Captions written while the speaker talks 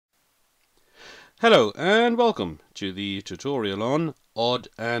Hello and welcome to the tutorial on odd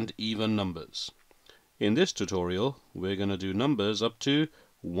and even numbers. In this tutorial we're going to do numbers up to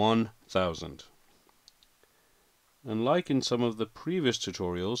 1000. And like in some of the previous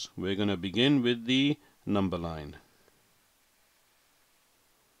tutorials, we're going to begin with the number line.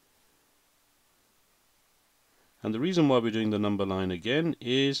 And the reason why we're doing the number line again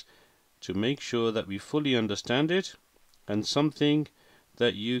is to make sure that we fully understand it, and something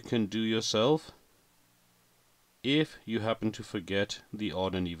that you can do yourself if you happen to forget the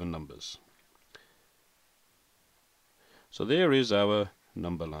odd and even numbers. So there is our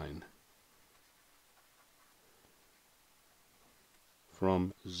number line.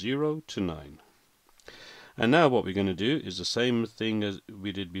 From 0 to 9. And now what we're going to do is the same thing as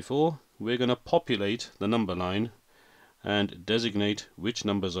we did before. We're going to populate the number line and designate which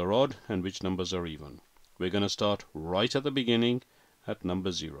numbers are odd and which numbers are even. We're going to start right at the beginning at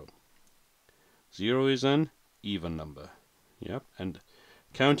number 0. 0 is an even number. Yep, and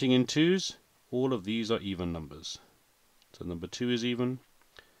counting in twos, all of these are even numbers. So number 2 is even,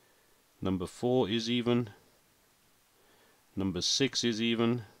 number 4 is even, number 6 is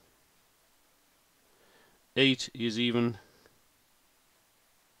even, 8 is even,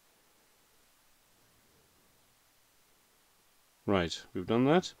 right, we've done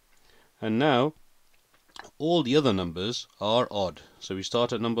that, and now all the other numbers are odd. So we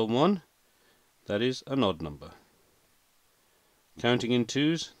start at number 1, that is an odd number. Counting in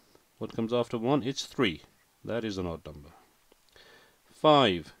twos, what comes after 1? It's 3, that is an odd number.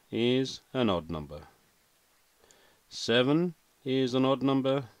 5 is an odd number. 7 is an odd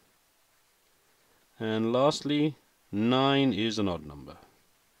number. And lastly, 9 is an odd number.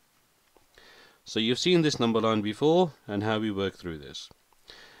 So you've seen this number line before and how we work through this.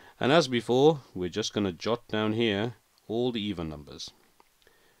 And as before, we're just going to jot down here all the even numbers.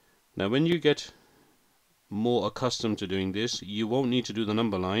 Now when you get more accustomed to doing this, you won't need to do the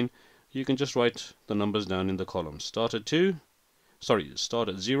number line. You can just write the numbers down in the columns. Start at 0,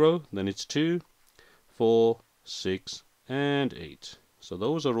 then it's 2, 4, 6 and 8. So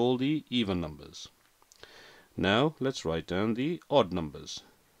those are all the even numbers. Now let's write down the odd numbers.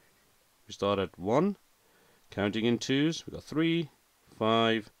 We start at 1, counting in twos, we've got 3,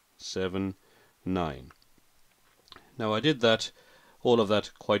 5, 7, 9. Now I did all of that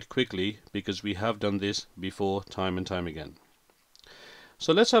quite quickly because we have done this before time and time again.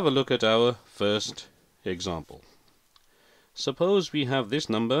 So let's have a look at our first example. Suppose we have this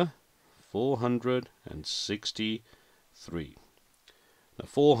number 463. Now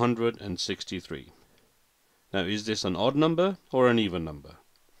 463. Now is this an odd number or an even number?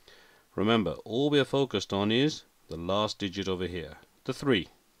 Remember, all we're focused on is the last digit over here, the 3.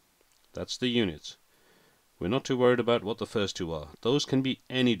 That's the units. We're not too worried about what the first two are. Those can be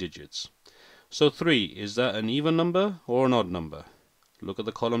any digits. So 3, is that an even number or an odd number? Look at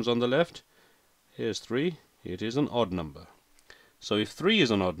the columns on the left. Here's 3. It is an odd number. So if 3 is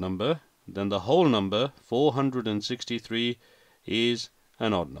an odd number, then the whole number, 463, is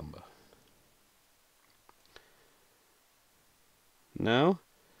an odd number. Now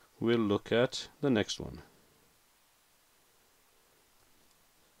we'll look at the next one.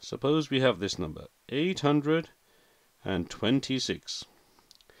 Suppose we have this number, 826.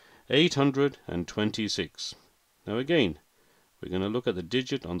 826. Now again, we're going to look at the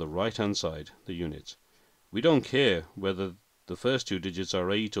digit on the right hand side, the units. We don't care whether the first two digits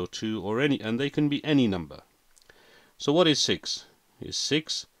are 8 or 2 or any, and they can be any number. So what is 6? Is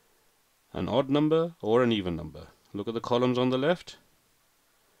 6 an odd number or an even number? Look at the columns on the left.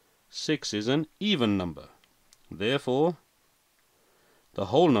 6 is an even number. Therefore, the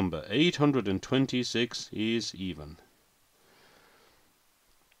whole number, 826, is even.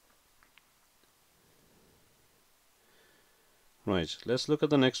 Right, let's look at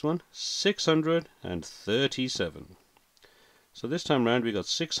the next one, 637. So this time round we got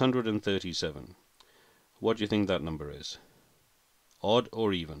 637. What do you think that number is? Odd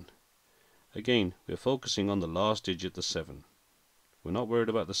or even? Again, we're focusing on the last digit, the 7. We're not worried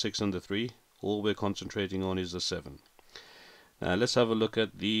about the 6 and the 3. All we're concentrating on is the 7. Now let's have a look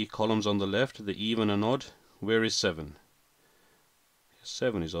at the columns on the left, the even and odd. Where is 7?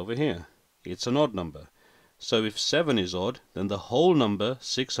 7 is over here. It's an odd number. So if 7 is odd, then the whole number,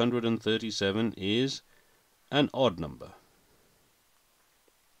 637, is an odd number.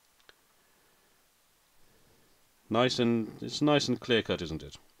 It's nice and clear cut, isn't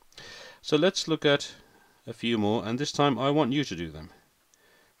it? So let's look at a few more, and this time I want you to do them.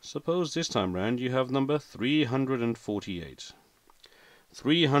 Suppose this time round you have number 348.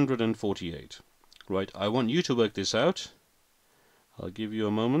 348. Right, I want you to work this out. I'll give you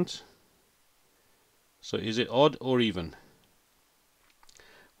a moment. So is it odd or even?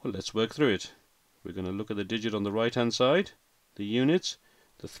 Well, let's work through it. We're going to look at the digit on the right hand side, the units.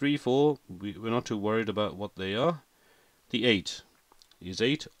 The 3, 4, we're not too worried about what they are. The 8. Is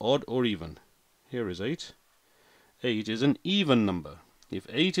 8 odd or even? Here is 8. 8 is an even number. If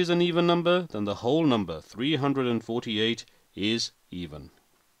 8 is an even number, then the whole number, 348, is even.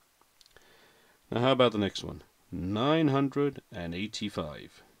 Now how about the next one?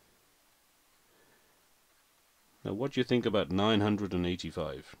 985. Now what do you think about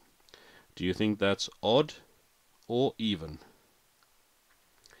 985? Do you think that's odd or even?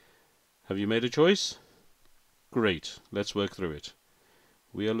 Have you made a choice? Great, let's work through it.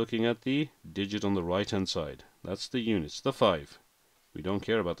 We are looking at the digit on the right hand side. That's the units, the 5. We don't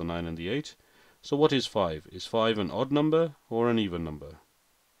care about the 9 and the 8. So what is 5? Is 5 an odd number or an even number?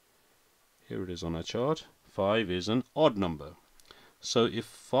 Here it is on our chart. 5 is an odd number. So if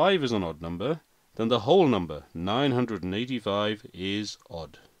 5 is an odd number, then the whole number, 985, is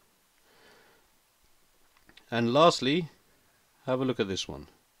odd. And lastly, have a look at this one.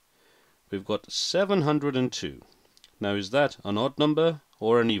 We've got 702. Now is that an odd number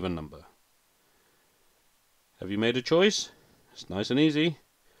or an even number? Have you made a choice? It's nice and easy.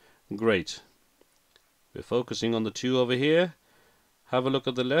 Great. We're focusing on the 2 over here. Have a look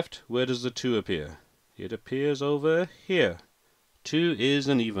at the left. Where does the 2 appear? It appears over here. 2 is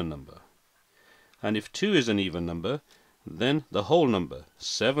an even number. And if 2 is an even number, then the whole number,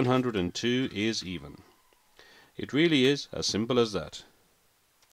 702, is even. It really is as simple as that.